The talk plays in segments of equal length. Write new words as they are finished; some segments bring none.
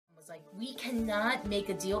We cannot make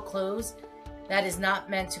a deal close that is not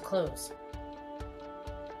meant to close.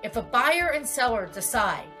 If a buyer and seller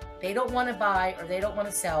decide they don't want to buy or they don't want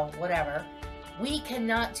to sell, whatever, we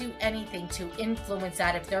cannot do anything to influence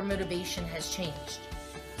that if their motivation has changed.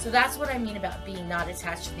 So that's what I mean about being not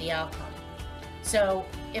attached to the outcome. So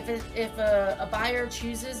if a buyer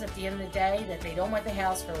chooses at the end of the day that they don't want the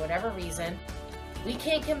house for whatever reason, we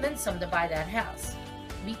can't convince them to buy that house.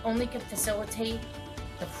 We only can facilitate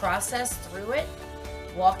the process through it,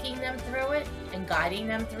 walking them through it, and guiding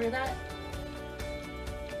them through that.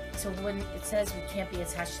 So when it says we can't be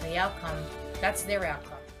attached to the outcome, that's their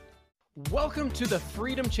outcome. Welcome to the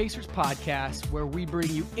Freedom Chasers podcast, where we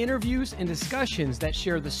bring you interviews and discussions that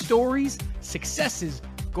share the stories, successes,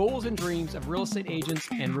 goals, and dreams of real estate agents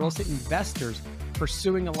and real estate investors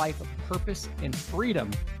pursuing a life of purpose and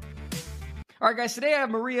freedom. All right, guys, today I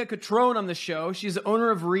have Maria Quattrone on the show. She's the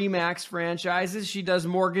owner of RE/MAX franchises. She does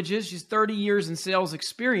mortgages. She's 30 years in sales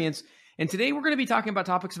experience. And today we're going to be talking about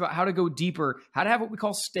topics about how to go deeper, how to have what we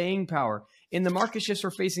call staying power. In the market shifts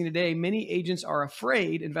we're facing today, many agents are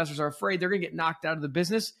afraid, investors are afraid they're going to get knocked out of the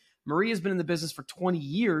business. Maria's been in the business for 20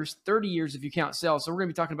 years, 30 years if you count sales. So we're going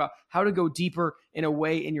to be talking about how to go deeper in a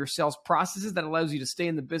way in your sales processes that allows you to stay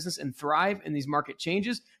in the business and thrive in these market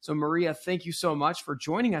changes. So Maria, thank you so much for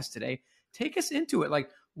joining us today. Take us into it. Like,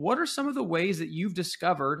 what are some of the ways that you've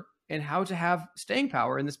discovered and how to have staying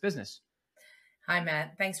power in this business? Hi,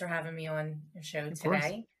 Matt. Thanks for having me on your show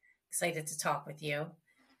today. Excited to talk with you.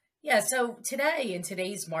 Yeah, so today, in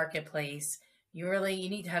today's marketplace, you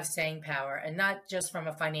need to have staying power, and not just from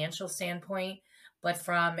a financial standpoint, but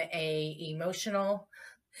from a emotional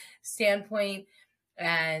standpoint,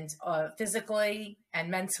 and physically and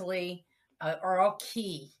mentally are all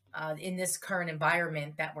key in this current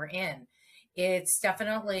environment that we're in. It's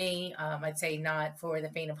definitely, I'd say, not for the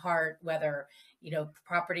faint of heart, whether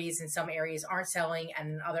properties in some areas aren't selling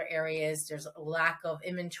and in other areas there's a lack of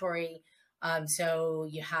inventory. So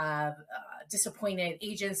you have disappointed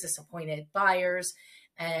agents, disappointed buyers,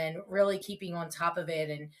 and really keeping on top of it,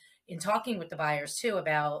 and in talking with the buyers too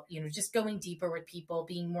about, just going deeper with people,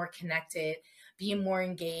 being more connected, being more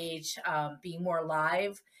engaged, being more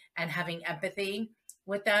alive, and having empathy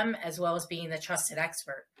with them, as well as being the trusted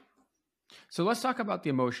expert. So let's talk about the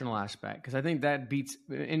emotional aspect, because I think that beats,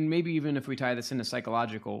 and maybe even if we tie this into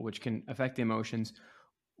psychological, which can affect the emotions,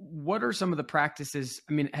 what are some of the practices?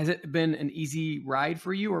 I mean, has it been an easy ride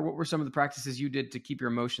for you, or what were some of the practices you did to keep your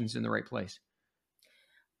emotions in the right place?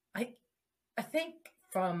 I think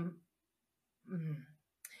from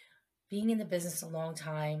being in the business a long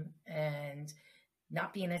time and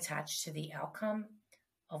not being attached to the outcome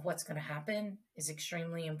of what's going to happen is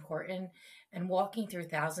extremely important. And walking through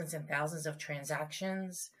thousands and thousands of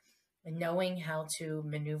transactions and knowing how to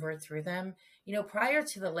maneuver through them. Prior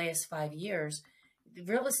to the last 5 years,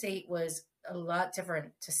 real estate was a lot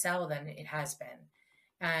different to sell than it has been.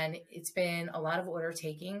 And it's been a lot of order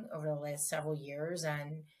taking over the last several years,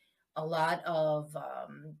 and a lot of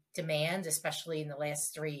demand, especially in the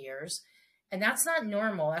last 3 years. And that's not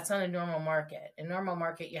normal. That's not a normal market. In a normal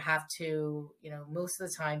market, you have to, most of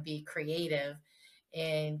the time be creative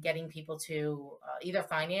in getting people to either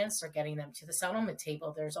finance or getting them to the settlement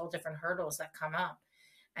table. There's all different hurdles that come up.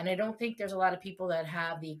 And I don't think there's a lot of people that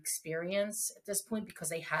have the experience at this point because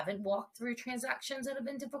they haven't walked through transactions that have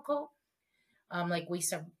been difficult. Like we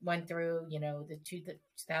went through, the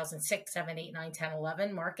 2006, 7, 8, 9, 10,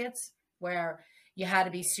 11 markets where you had to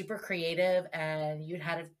be super creative and you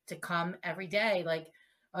had to come every day. Like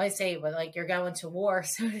I say, but like you're going to war,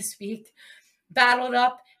 so to speak, battled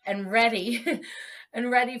up and ready and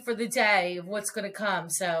ready for the day of what's going to come.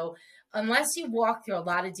 So unless you walk through a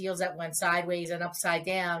lot of deals that went sideways and upside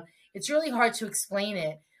down, it's really hard to explain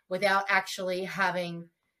it without actually having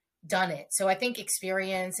done it. So I think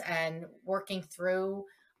experience and working through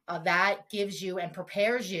that gives you and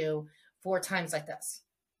prepares you for times like this.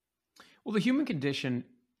 Well, the human condition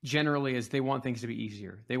generally is they want things to be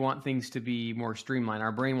easier. They want things to be more streamlined.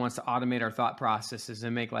 Our brain wants to automate our thought processes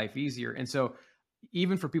and make life easier. And so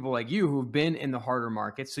even for people like you who've been in the harder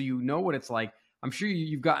markets, so you know what it's like, I'm sure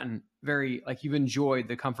you've gotten you've enjoyed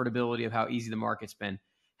the comfortability of how easy the market's been.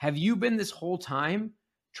 Have you been this whole time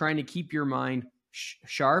trying to keep your mind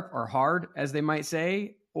sharp or hard, as they might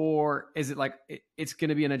say? Or is it like it's going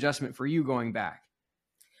to be an adjustment for you going back?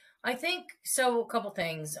 I think so. A couple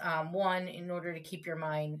things. One, in order to keep your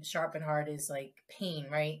mind sharp and hard is like pain,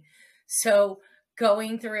 right? So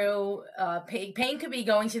going through pain could be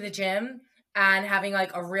going to the gym and having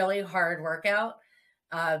like a really hard workout.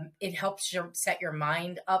 It helps you set your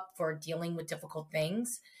mind up for dealing with difficult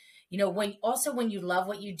things. When you love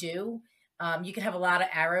what you do, You can have a lot of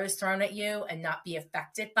arrows thrown at you and not be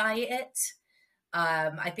affected by it.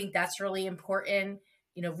 I think that's really important.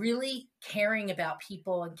 Really caring about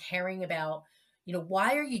people and caring about,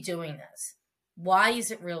 why are you doing this? Why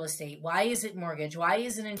is it real estate? Why is it mortgage? Why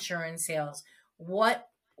is it insurance sales? What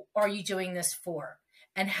are you doing this for?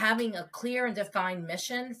 And having a clear and defined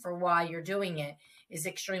mission for why you're doing it is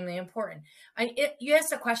extremely important. You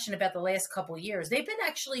asked a question about the last couple of years. They've been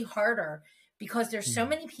actually harder because there's so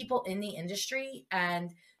many people in the industry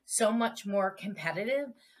and so much more competitive.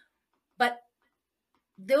 But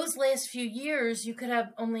those last few years, you could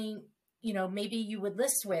have only, maybe you would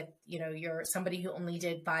list with, you're somebody who only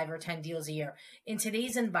did 5 or 10 deals a year. In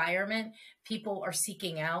today's environment, people are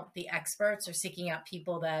seeking out, the experts are seeking out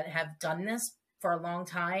people that have done this for a long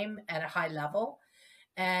time at a high level.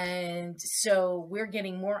 And so we're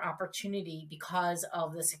getting more opportunity because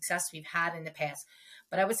of the success we've had in the past.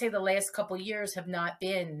 But I would say the last couple of years have not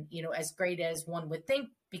been, as great as one would think,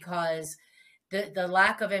 because the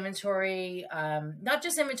lack of inventory, not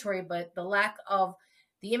just inventory, but the lack of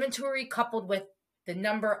the inventory coupled with the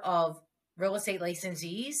number of real estate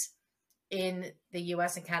licensees in the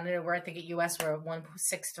U.S. and Canada, where I think at U.S. we're at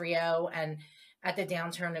 1,630, and at the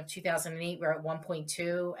downturn of 2008, we're at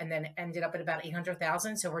 1.2, and then ended up at about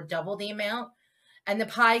 800,000. So we're double the amount, and the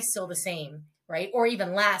pie's still the same, right? Or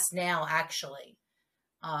even less now, actually,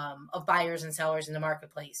 of buyers and sellers in the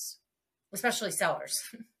marketplace, especially sellers.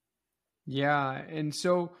 Yeah. And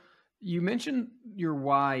so you mentioned your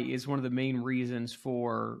why is one of the main reasons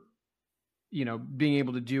for, being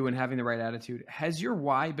able to do and having the right attitude. Has your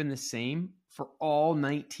why been the same for all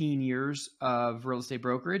 19 years of real estate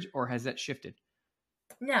brokerage, or has that shifted?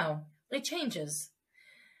 No, it changes.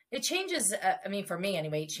 It changes. For me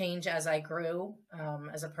anyway, change as I grew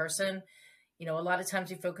as a person. A lot of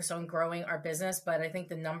times we focus on growing our business, but I think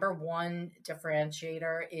the number one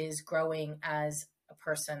differentiator is growing as a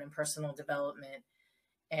person and personal development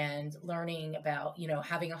and learning about,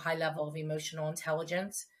 having a high level of emotional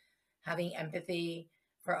intelligence, having empathy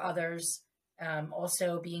for others,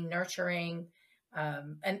 also being nurturing,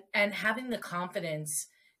 and having the confidence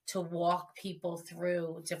to walk people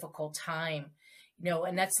through a difficult time.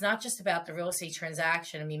 And that's not just about the real estate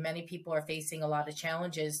transaction. Many people are facing a lot of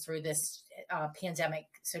challenges through this pandemic,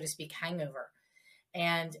 so to speak, hangover.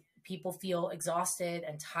 And people feel exhausted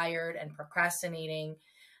and tired and procrastinating.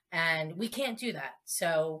 And we can't do that.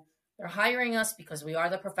 So they're hiring us because we are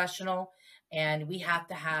the professional, and we have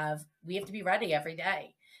to be ready every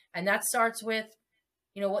day. And that starts with,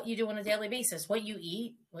 what you do on a daily basis, what you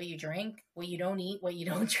eat, what you drink, what you don't eat, what you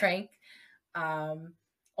don't drink.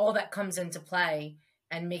 All that comes into play,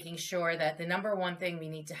 and making sure that the number one thing we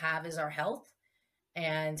need to have is our health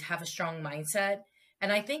and have a strong mindset.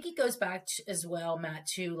 And I think it goes back to, as well, Matt,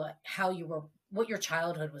 to like what your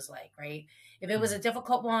childhood was like, right? If it was a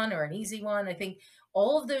difficult one or an easy one, I think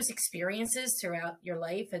all of those experiences throughout your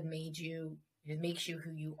life it makes you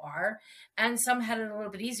who you are. And some had it a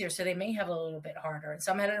little bit easier, so they may have it a little bit harder. And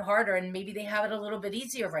some had it harder, and maybe they have it a little bit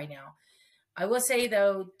easier right now. I will say,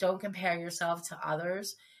 though, don't compare yourself to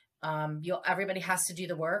others. Everybody has to do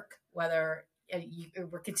the work, whether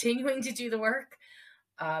we're continuing to do the work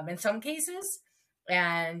in some cases.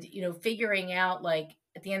 And, figuring out, like,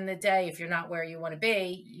 at the end of the day, if you're not where you want to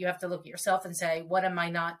be, you have to look at yourself and say, what am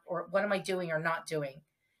I doing or not doing?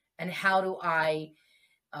 And how do I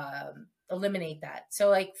eliminate that? So,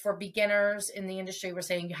 like, for beginners in the industry, we're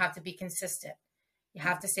saying you have to be consistent. You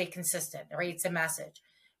have to stay consistent, right? It's a message.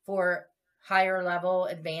 For higher level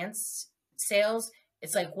advanced sales,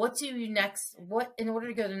 it's like, in order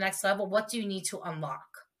to go to the next level, what do you need to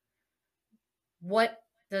unlock? What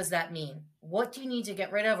does that mean? What do you need to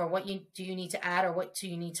get rid of, or do you need to add, or what do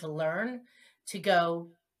you need to learn to go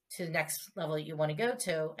to the next level that you want to go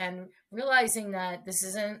to? And realizing that this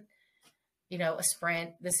isn't, a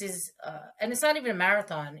sprint. This is, and it's not even a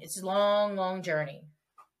marathon. It's a long, long journey.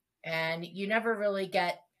 And you never really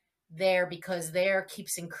get there, because there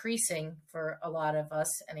keeps increasing for a lot of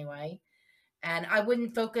us anyway. And I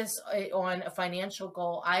wouldn't focus on a financial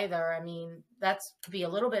goal either. That could be a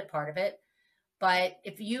little bit part of it. But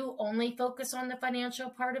if you only focus on the financial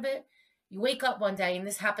part of it, you wake up one day, and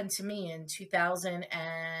this happened to me in 2000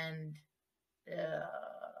 and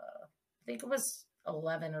I think it was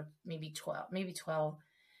 11 or maybe 12.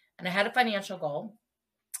 And I had a financial goal,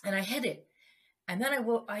 and I hit it. And then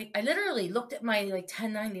I literally looked at my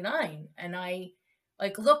 1099, and I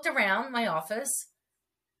looked around my office,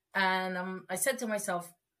 and I said to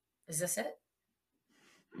myself, is this it?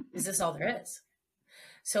 Is this all there is?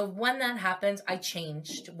 So when that happened, I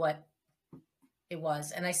changed what it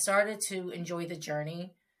was, and I started to enjoy the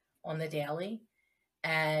journey on the daily.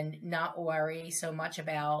 and not worry so much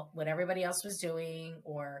about what everybody else was doing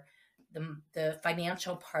or the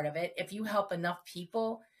financial part of it. If you help enough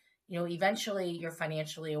people, eventually you're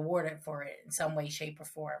financially awarded for it in some way, shape, or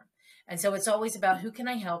form. And so it's always about who can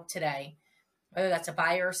I help today, whether that's a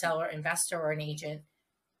buyer, seller, investor, or an agent,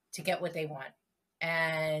 to get what they want.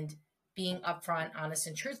 And being upfront, honest,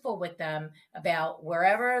 and truthful with them about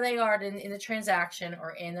wherever they are in the transaction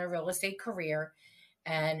or in their real estate career,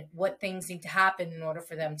 and what things need to happen in order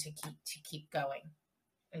for them to keep going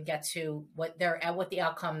and get to what the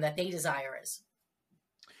outcome that they desire is.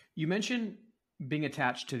 You mentioned being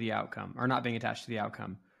attached to the outcome or not being attached to the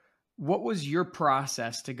outcome. What was your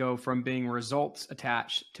process to go from being results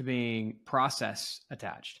attached to being process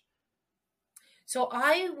attached? So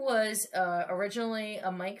I was originally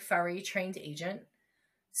a Mike Ferry trained agent.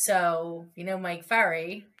 So, Mike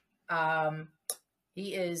Ferry,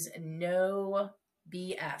 he is no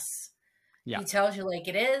BS. Yeah. He tells you like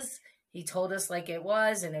it is. He told us like it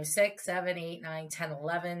was in 06, 7, 8, 9, 10,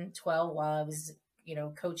 11, 12 while I was,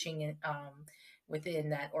 coaching within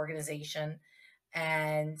that organization.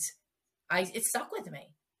 And it stuck with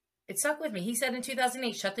me. It stuck with me. He said in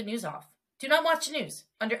 2008, shut the news off. Do not watch the news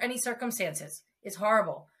under any circumstances. It's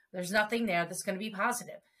horrible. There's nothing there that's going to be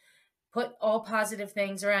positive. Put all positive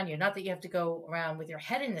things around you. Not that you have to go around with your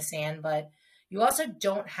head in the sand, but you also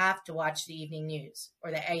don't have to watch the evening news or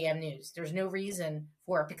the AM news. There's no reason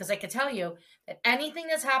for it, because I can tell you that anything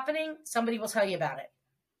that's happening, somebody will tell you about it.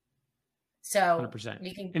 So 100%.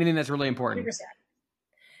 Anything that's really important.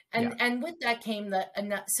 100%. And with that came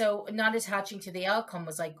not attaching to the outcome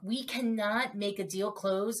was like, we cannot make a deal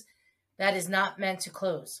close that is not meant to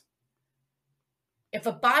close. If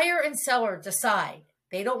a buyer and seller decide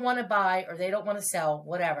they don't want to buy or they don't want to sell,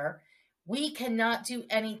 whatever, we cannot do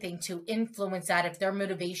anything to influence that if their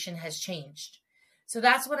motivation has changed. So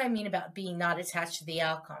that's what I mean about being not attached to the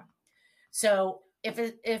outcome. So if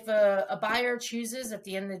a buyer chooses at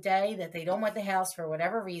the end of the day that they don't want the house for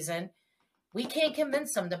whatever reason, we can't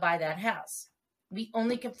convince them to buy that house. We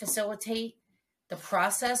only can facilitate the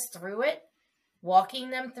process through it,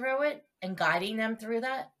 walking them through it and guiding them through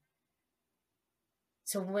that.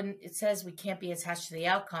 So when it says we can't be attached to the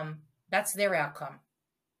outcome, that's their outcome.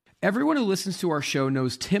 Everyone who listens to our show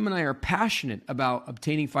knows Tim and I are passionate about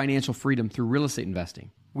obtaining financial freedom through real estate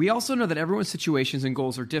investing. We also know that everyone's situations and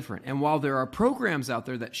goals are different. And while there are programs out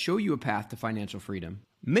there that show you a path to financial freedom,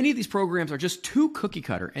 many of these programs are just too cookie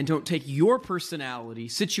cutter and don't take your personality,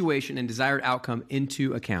 situation, and desired outcome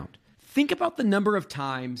into account. Think about the number of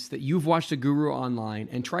times that you've watched a guru online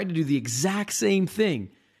and tried to do the exact same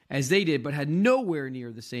thing as they did, but had nowhere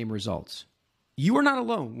near the same results. You are not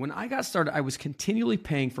alone. When I got started, I was continually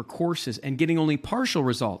paying for courses and getting only partial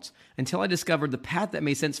results until I discovered the path that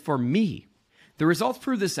made sense for me. The results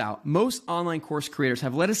prove this out. Most online course creators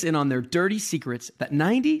have let us in on their dirty secrets that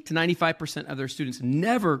 90 to 95% of their students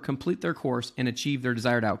never complete their course and achieve their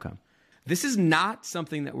desired outcome. This is not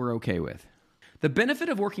something that we're okay with. The benefit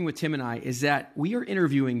of working with Tim and I is that we are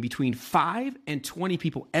interviewing between 5 and 20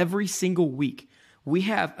 people every single week. We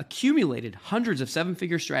have accumulated hundreds of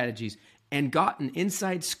seven-figure strategies and gotten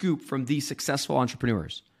inside scoop from these successful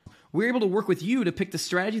entrepreneurs. We're able to work with you to pick the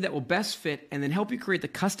strategy that will best fit and then help you create the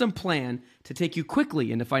custom plan to take you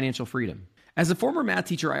quickly into financial freedom. As a former math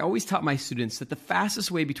teacher, I always taught my students that the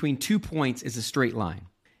fastest way between 2 points is a straight line.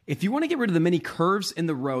 If you want to get rid of the many curves in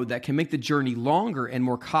the road that can make the journey longer and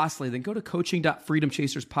more costly, then go to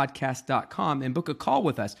coaching.freedomchaserspodcast.com and book a call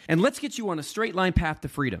with us, and let's get you on a straight line path to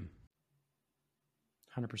freedom.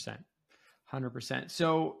 100%. 100%.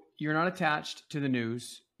 So you're not attached to the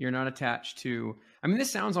news. You're not attached to,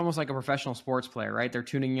 this sounds almost like a professional sports player, right? They're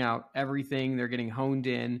tuning out everything. They're getting honed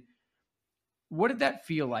in. What did that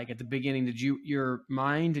feel like at the beginning? Did your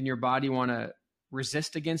mind and your body want to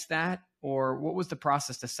resist against that? Or what was the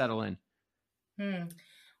process to settle in?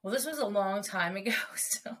 Well, this was a long time ago.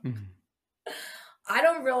 So I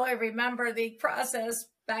don't really remember the process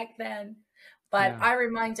back then. But I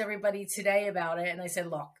remind everybody today about it. And I said,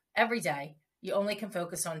 look, every day, you only can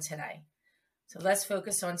focus on today. So let's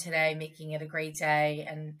focus on today, making it a great day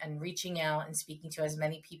and reaching out and speaking to as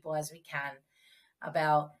many people as we can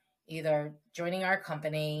about either joining our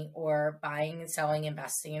company or buying and selling,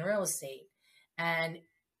 investing in real estate. And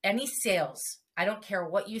any sales, I don't care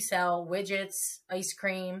what you sell, widgets, ice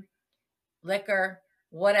cream, liquor,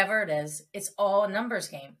 whatever it is, it's all a numbers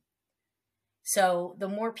game. So the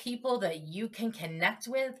more people that you can connect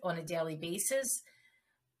with on a daily basis,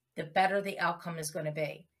 the better the outcome is going to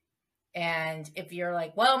be. And if you're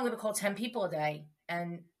like, well, I'm going to call 10 people a day,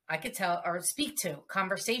 and I could tell or speak to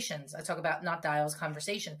conversations. I talk about not dials,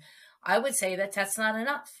 conversation. I would say that that's not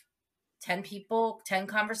enough. 10 people, 10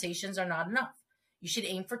 conversations are not enough. You should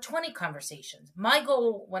aim for 20 conversations. My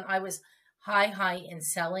goal when I was high in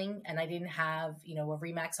selling and I didn't have, a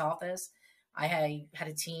Remax office, I had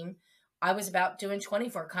a team. I was about doing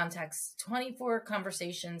 24 contacts, 24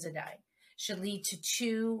 conversations a day should lead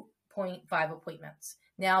to 2.5 appointments.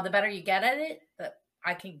 Now, the better you get at it,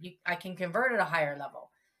 I can convert at a higher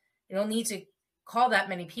level. You don't need to call that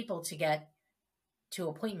many people to get 2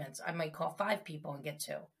 appointments. I might call 5 people and get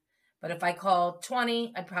 2. But if I call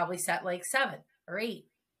 20, I'd probably set like 7 or 8.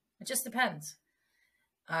 It just depends.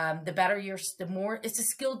 The better the more, it's a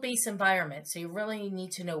skill-based environment. So you really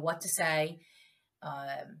need to know what to say,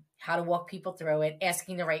 how to walk people through it,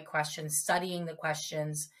 asking the right questions, studying the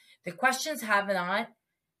questions. The questions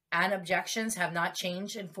and objections have not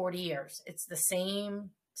changed in 40 years. It's the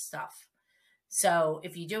same stuff. So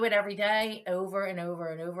if you do it every day, over and over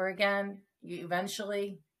and over again, you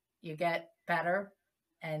get better,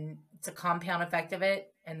 and it's a compound effect of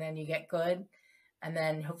it. And then you get good, and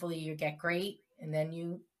then hopefully you get great, and then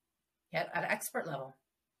you get at expert level.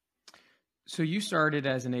 So you started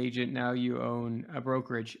as an agent. Now you own a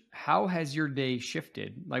brokerage. How has your day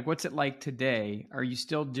shifted? Like, what's it like today? Are you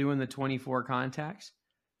still doing the 24 contacts?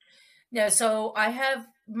 No. So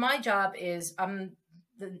my job is I'm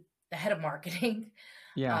the head of marketing.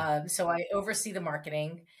 Yeah. So I oversee the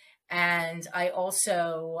marketing, and I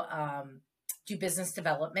also do business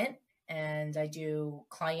development, and I do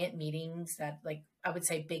client meetings that, like, I would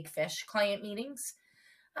say big fish client meetings.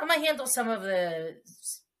 I handle some of the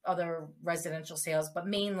other residential sales, but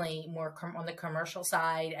mainly more on the commercial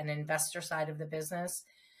side and investor side of the business.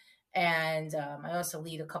 And I also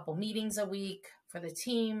lead a couple meetings a week for the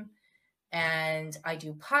team, and I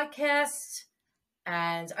do podcasts,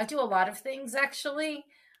 and I do a lot of things actually.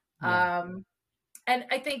 Yeah. And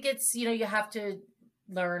I think it's, you have to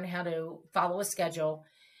learn how to follow a schedule,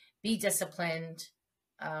 be disciplined,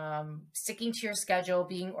 sticking to your schedule,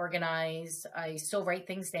 being organized. I still write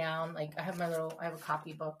things down. Like I have a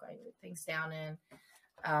copybook I write things down in.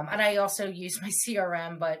 And I also use my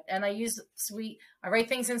CRM, and I write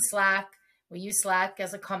things in Slack. We use Slack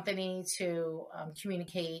as a company to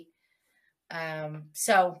communicate.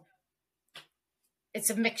 So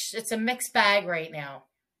it's a mixed bag right now.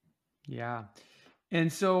 Yeah.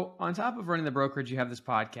 And so on top of running the brokerage, you have this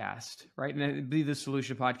podcast, right? And I believe the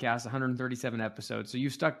Solution Podcast, 137 episodes. So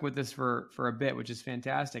you've stuck with this for a bit, which is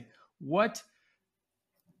fantastic. What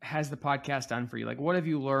has the podcast done for you? Like, what have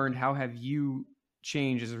you learned? How have you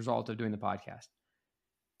changed as a result of doing the podcast?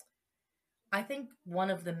 I think one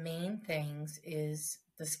of the main things is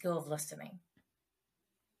the skill of listening.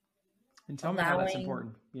 And tell me how that's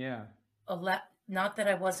important. Yeah. Not that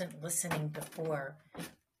I wasn't listening before,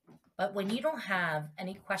 but when you don't have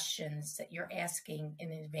any questions that you're asking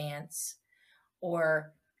in advance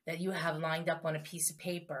or that you have lined up on a piece of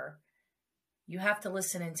paper, you have to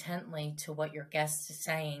listen intently to what your guest is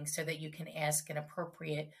saying so that you can ask an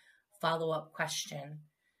appropriate follow-up question,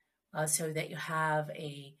 so that you have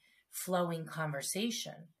a flowing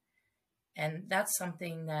conversation. And that's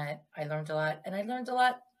something that I learned a lot. And I learned a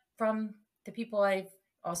lot from the people I've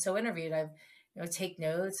also interviewed. I've take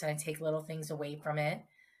notes, and I take little things away from it.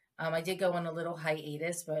 I did go on a little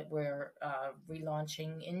hiatus, but we're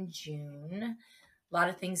relaunching in June. A lot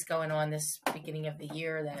of things going on this beginning of the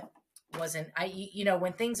year that wasn't,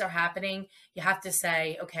 when things are happening, you have to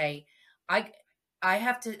say, okay, I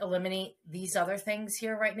have to eliminate these other things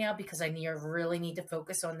here right now because I really need to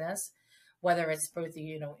focus on this, whether it's both,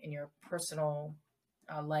 in your personal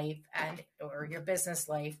life or your business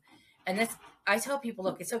life. And I tell people,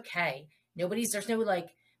 look, it's okay. There's no like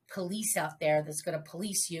police out there that's going to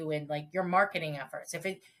police you in like your marketing efforts.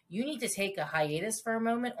 You need to take a hiatus for a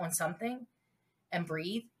moment on something and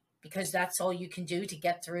breathe, because that's all you can do to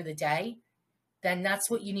get through the day, then that's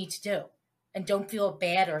what you need to do. And don't feel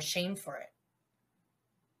bad or ashamed for it.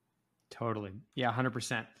 Totally. Yeah,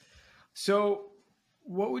 100%. So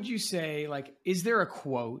what would you say, like, is there a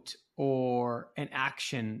quote or an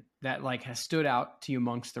action that like has stood out to you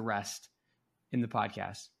amongst the rest in the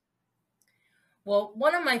podcast? Well,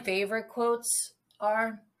 one of my favorite quotes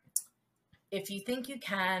are, if you think you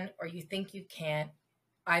can or you think you can't,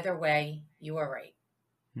 either way, you are right.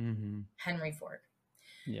 Mm-hmm. Henry Ford.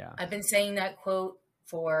 Yeah. I've been saying that quote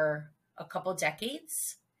for a couple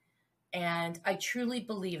decades, and I truly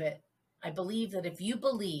believe it. I believe that if you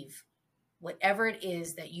believe whatever it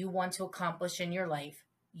is that you want to accomplish in your life,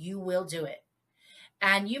 you will do it.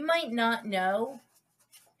 And you might not know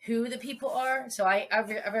who the people are. So I've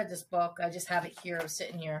read this book. I just have it here. I'm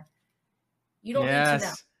sitting here. You don't need to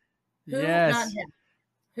know. Who, not him.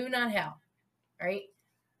 Who, not how. Right?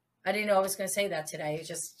 I didn't know I was going to say that today.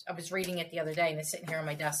 I was reading it the other day and it's sitting here on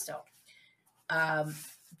my desk still. Um,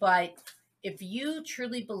 but if you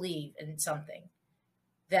truly believe in something,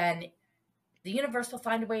 then the universe will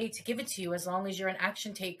find a way to give it to you as long as you're an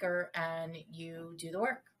action taker and you do the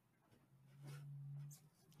work.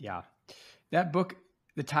 Yeah. That book,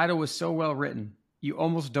 the title was so well written, you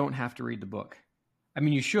almost don't have to read the book. I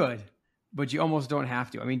mean, you should, but you almost don't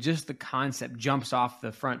have to. I mean, just the concept jumps off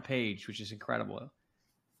the front page, which is incredible.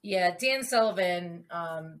 Yeah, Dan Sullivan,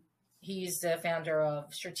 he's the founder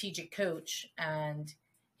of Strategic Coach, and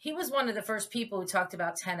he was one of the first people who talked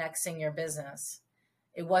about 10xing your business.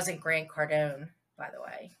 It wasn't Grant Cardone, by the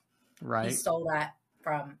way. Right. He stole that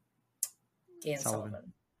from Dan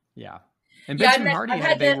Sullivan. Yeah. And Benjamin Hardy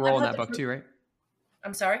had a big role in that book too, right?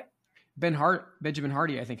 I'm sorry? Benjamin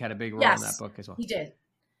Hardy, I think, had a big role in that book as well. He did.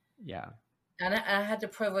 Yeah. And I had the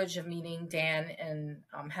privilege of meeting Dan and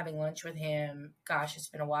having lunch with him. Gosh, it's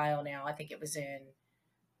been a while now. I think it was in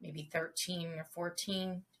maybe 13 or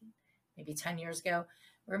 14, maybe 10 years ago.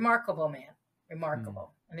 Remarkable man.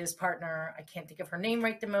 Remarkable. And his partner, I can't think of her name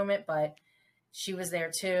right at the moment, but she was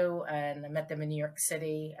there too. And I met them in New York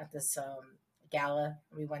City at this gala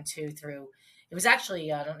we went to through. It was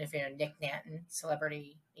actually, I don't know if you're Nick Nanton,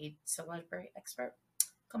 celebrity expert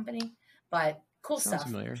company, but cool Sounds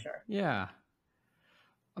stuff. Familiar. For sure. Yeah.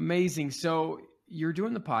 Amazing. So you're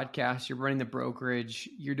doing the podcast, you're running the brokerage,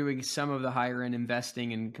 you're doing some of the higher end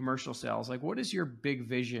investing and commercial sales. Like, what is your big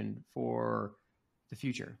vision for the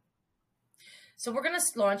future? So we're going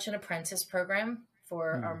to launch an apprentice program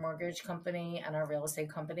for our mortgage company and our real estate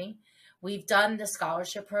company. We've done the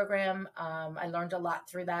scholarship program. I learned a lot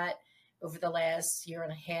through that over the last year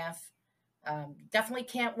and a half. Definitely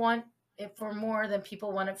can't want it for more than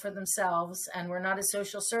people want it for themselves. And we're not a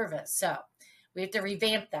social service. So we have to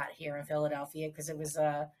revamp that here in Philadelphia because it was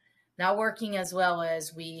not working as well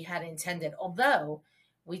as we had intended. Although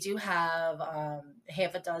we do have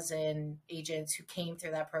half a dozen agents who came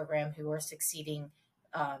through that program who are succeeding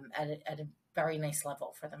at a very nice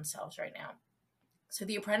level for themselves right now. So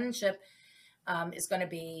the apprenticeship is going to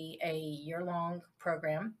be a year-long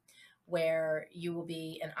program where you will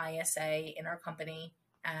be an ISA in our company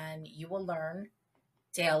and you will learn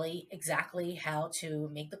daily exactly how to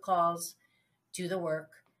make the calls, do the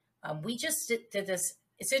work. We just did this.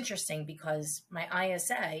 It's interesting because my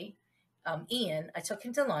ISA, Ian, I took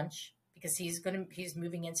him to lunch because he's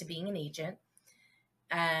moving into being an agent.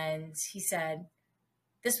 And he said,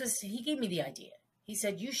 he gave me the idea. He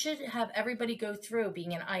said, you should have everybody go through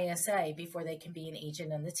being an ISA before they can be an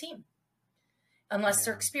agent on the team, unless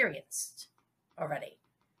they're experienced already.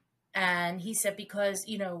 And he said, because,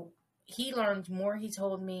 he learned more, he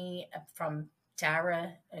told me, from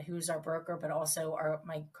Dara, who's our broker, but also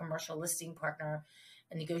my commercial listing partner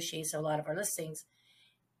and negotiates a lot of our listings.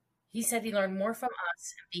 He said he learned more from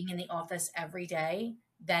us being in the office every day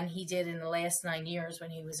than he did in the last 9 years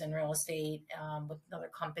when he was in real estate with another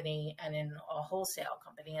company and in a wholesale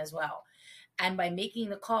company as well. And by making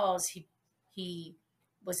the calls, he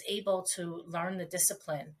was able to learn the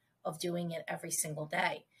discipline of doing it every single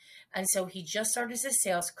day. And so he just started his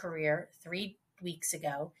sales career 3 weeks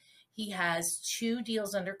ago. He has 2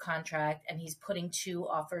 deals under contract and he's putting 2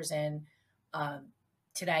 offers in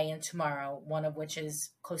today and tomorrow, one of which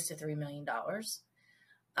is close to $3 million.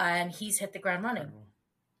 And he's hit the ground running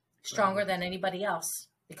stronger than anybody else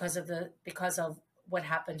because of what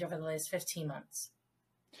happened over the last 15 months.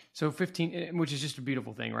 So 15, which is just a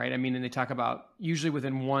beautiful thing, right? I mean, and they talk about usually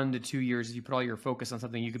within 1 to 2 years, if you put all your focus on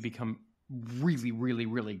something, you could become really, really,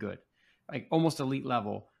 really good, like almost elite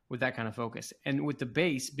level with that kind of focus. And with the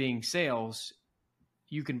base being sales,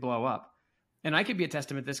 you can blow up. And I could be a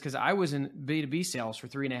testament to this because I was in B2B sales for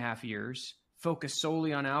 3.5 years, focused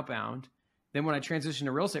solely on outbound. Then when I transitioned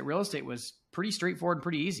to real estate was pretty straightforward and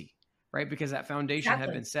pretty easy, right? Because that foundation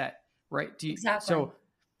had been set, right? Exactly. So,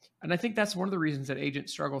 and I think that's one of the reasons that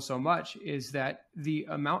agents struggle so much is that the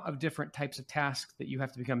amount of different types of tasks that you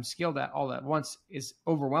have to become skilled at all at once is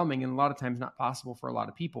overwhelming and a lot of times not possible for a lot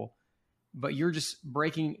of people. But you're just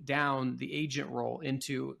breaking down the agent role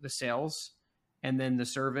into the sales and then the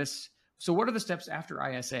service. So what are the steps after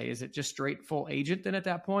ISA? Is it just straight full agent then at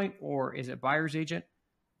that point, or is it buyer's agent?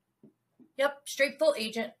 Yep, straight full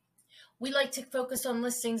agent. We like to focus on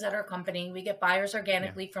listings at our company. We get buyers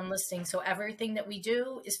organically from listings. So everything that we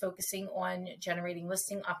do is focusing on generating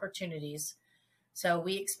listing opportunities. So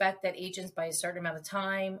we expect that agents by a certain amount of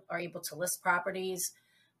time are able to list properties.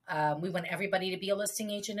 We want everybody to be a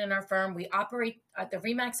listing agent in our firm. We operate at the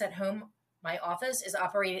Remax at Home. My office is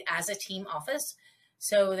operated as a team office.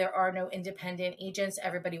 So there are no independent agents.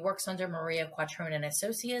 Everybody works under Maria Quattrone and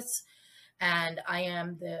Associates. and I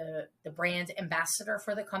am the brand ambassador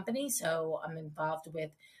for the company. So I'm involved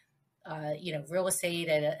with real estate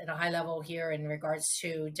at a high level here in regards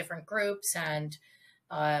to different groups, and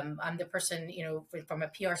I'm the person, from a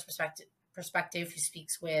PR perspective, who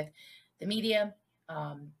speaks with the media,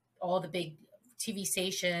 all the big TV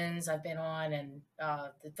stations I've been on, and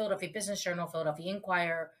the Philadelphia Business Journal, Philadelphia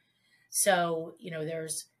Inquirer. So,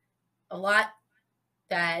 there's a lot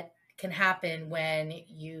that can happen when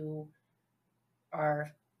you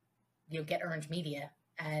get earned media,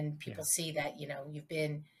 and people see that, you've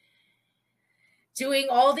been doing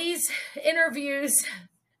all these interviews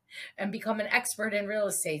and become an expert in real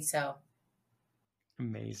estate. So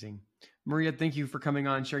amazing. Maria, thank you for coming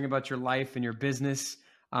on, sharing about your life and your business.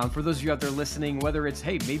 For those of you out there listening, whether it's,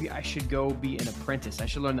 hey, maybe I should go be an apprentice, I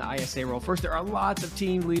should learn the ISA role. First, there are lots of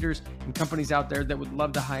team leaders and companies out there that would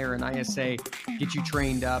love to hire an ISA, get you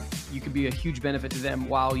trained up. You could be a huge benefit to them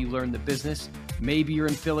while you learn the business. Maybe you're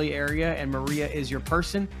in Philly area and Maria is your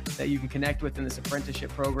person that you can connect with in this apprenticeship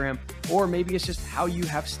program. Or maybe it's just how you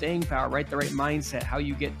have staying power, right? The right mindset, how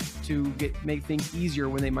you make things easier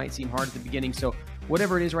when they might seem hard at the beginning. So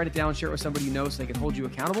whatever it is, write it down, share it with somebody you know so they can hold you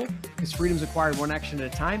accountable, because freedom's acquired one action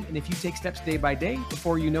at a time. And if you take steps day by day,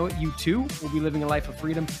 before you know it, you too will be living a life of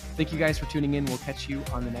freedom. Thank you guys for tuning in. We'll catch you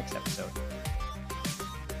on the next episode.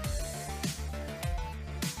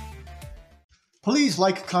 Please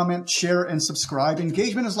like, comment, share, and subscribe.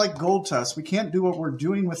 Engagement is like gold to us. We can't do what we're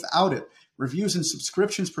doing without it. Reviews and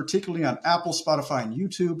subscriptions, particularly on Apple, Spotify, and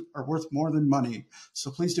YouTube, are worth more than money. So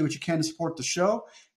please do what you can to support the show.